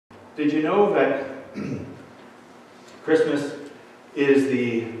Did you know that Christmas is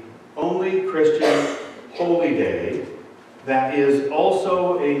the only Christian holy day that is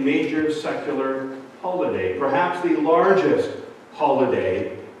also a major secular holiday, perhaps the largest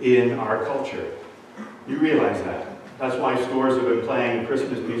holiday in our culture? You realize that. That's why stores have been playing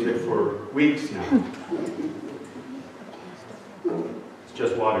Christmas music for weeks now. It's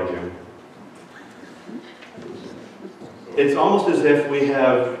just water, Jim. It's almost as if we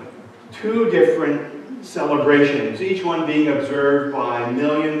have two different celebrations, each one being observed by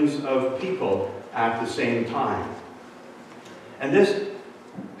millions of people at the same time. And this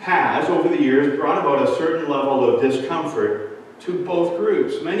has, over the years, brought about a certain level of discomfort to both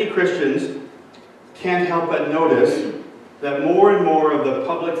groups. Many Christians can't help but notice that more and more of the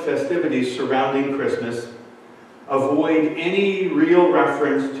public festivities surrounding Christmas avoid any real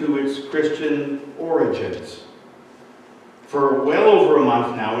reference to its Christian origins. For well over a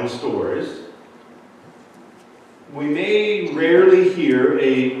month now in stores, we may rarely hear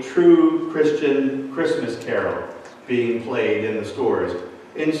a true Christian Christmas carol being played in the stores.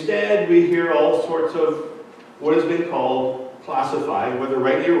 Instead, we hear all sorts of what has been classified, whether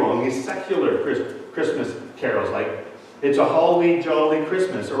rightly or wrong, as secular Christmas carols, like "It's a Holly Jolly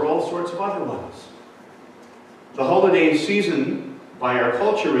Christmas," or all sorts of other ones. The holiday season by our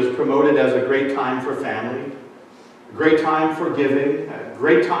culture is promoted as a great time for family, a great time for giving, a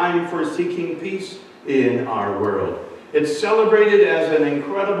great time for seeking peace in our world. It's celebrated as an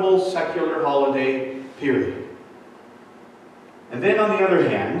incredible secular holiday, period. And then on the other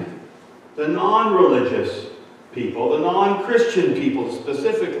hand, the non-religious people, the non-Christian people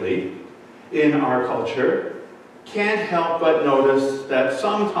specifically in our culture, can't help but notice that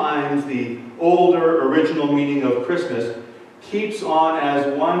sometimes the older original meaning of Christmas keeps on, as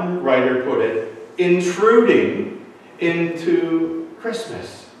one writer put it, intruding into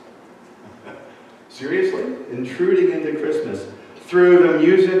Christmas. Seriously? Intruding into Christmas through the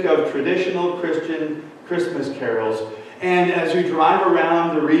music of traditional Christian Christmas carols. And as you drive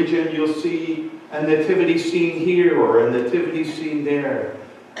around the region, you'll see a nativity scene here or a nativity scene there.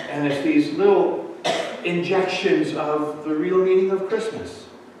 And it's these little injections of the real meaning of Christmas.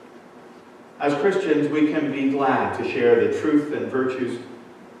 As Christians, we can be glad to share the truth and virtues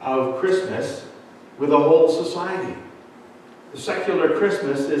of Christmas with a whole society. The secular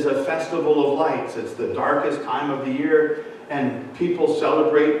Christmas is a festival of lights. It's the darkest time of the year, and people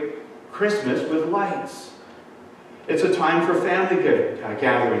celebrate Christmas with lights. It's a time for family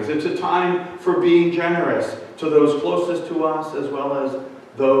gatherings. It's a time for being generous to those closest to us as well as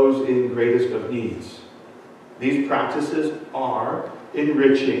those in greatest of needs. These practices are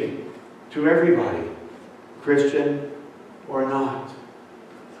enriching to everybody, Christian or not.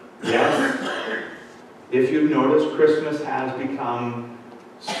 Yes, if you've noticed, Christmas has become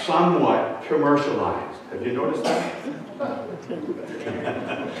somewhat commercialized. Have you noticed that?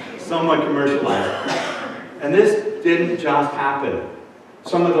 Somewhat commercialized. And this didn't just happen.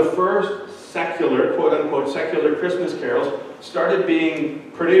 Some of the first secular, quote-unquote, secular Christmas carols started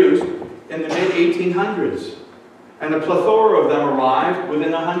being produced in the mid-1800s. And a plethora of them arrived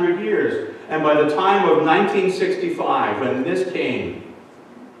within 100 years. And by the time of 1965, when this came,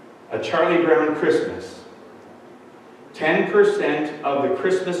 A Charlie Brown Christmas, 10% of the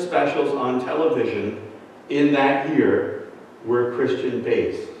Christmas specials on television in that year were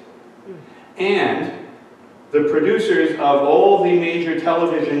Christian-based. And the producers of all the major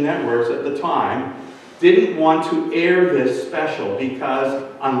television networks at the time didn't want to air this special because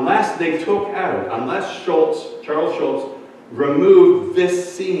unless Charles Schulz removed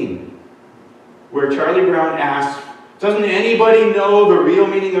this scene where Charlie Brown asks, "Doesn't anybody know the real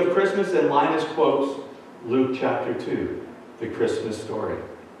meaning of Christmas?" and Linus quotes Luke chapter 2, the Christmas story.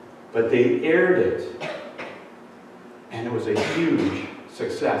 But they aired it, and it was a huge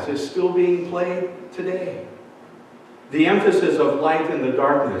success. It's still being played today. The emphasis of light in the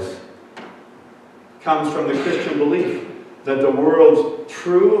darkness comes from the Christian belief that the world's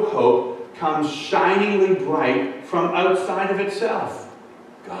true hope comes shiningly bright from outside of itself.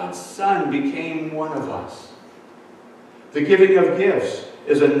 God's Son became one of us. The giving of gifts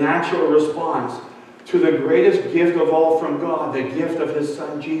is a natural response to the greatest gift of all from God, the gift of His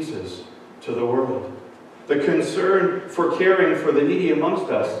Son Jesus to the world. The concern for caring for the needy amongst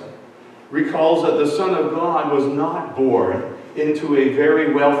us recalls that the Son of God was not born into a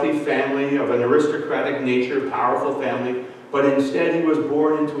very wealthy family of an aristocratic nature, powerful family, but instead He was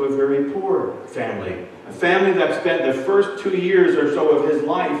born into a very poor family. A family that spent the first 2 years or so of His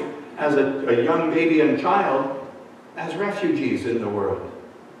life as a young baby and child as refugees in the world.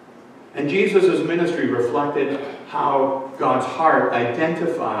 And Jesus' ministry reflected how God's heart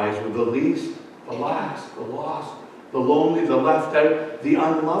identifies with the least, the last, the lost, the lonely, the left out, the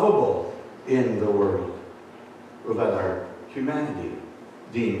unlovable in the world, or that our humanity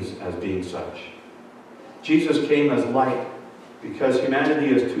deems as being such. Jesus came as light because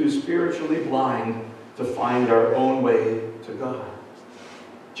humanity is too spiritually blind to find our own way to God.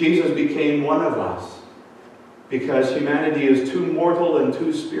 Jesus became one of us because humanity is too mortal and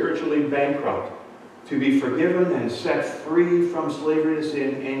too spiritually bankrupt to be forgiven and set free from slavery to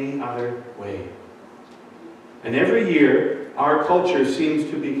sin any other way. And every year, our culture seems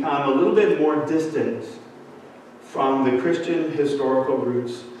to become a little bit more distant from the Christian historical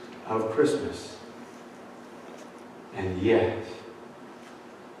roots of Christmas. And yet,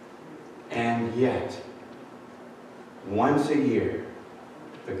 once a year,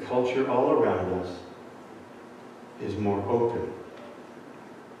 the culture all around us is more open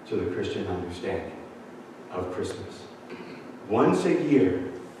to the Christian understanding of Christmas. Once a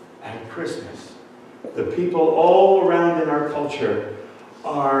year, at Christmas, the people all around in our culture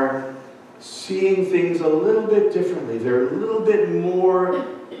are seeing things a little bit differently. They're a little bit more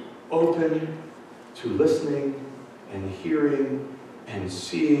open to listening and hearing and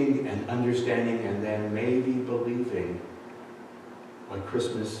seeing and understanding and then maybe believing what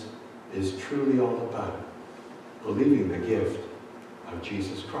Christmas is truly all about. Believing the gift of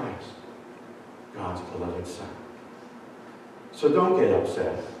Jesus Christ, God's beloved Son. So don't get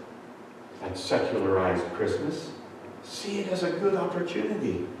upset at secularized Christmas. See it as a good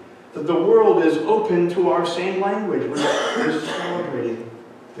opportunity. That the world is open to our same language. We're celebrating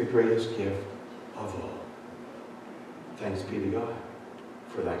the greatest gift of all. Thanks be to God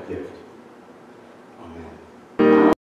for that gift. Amen.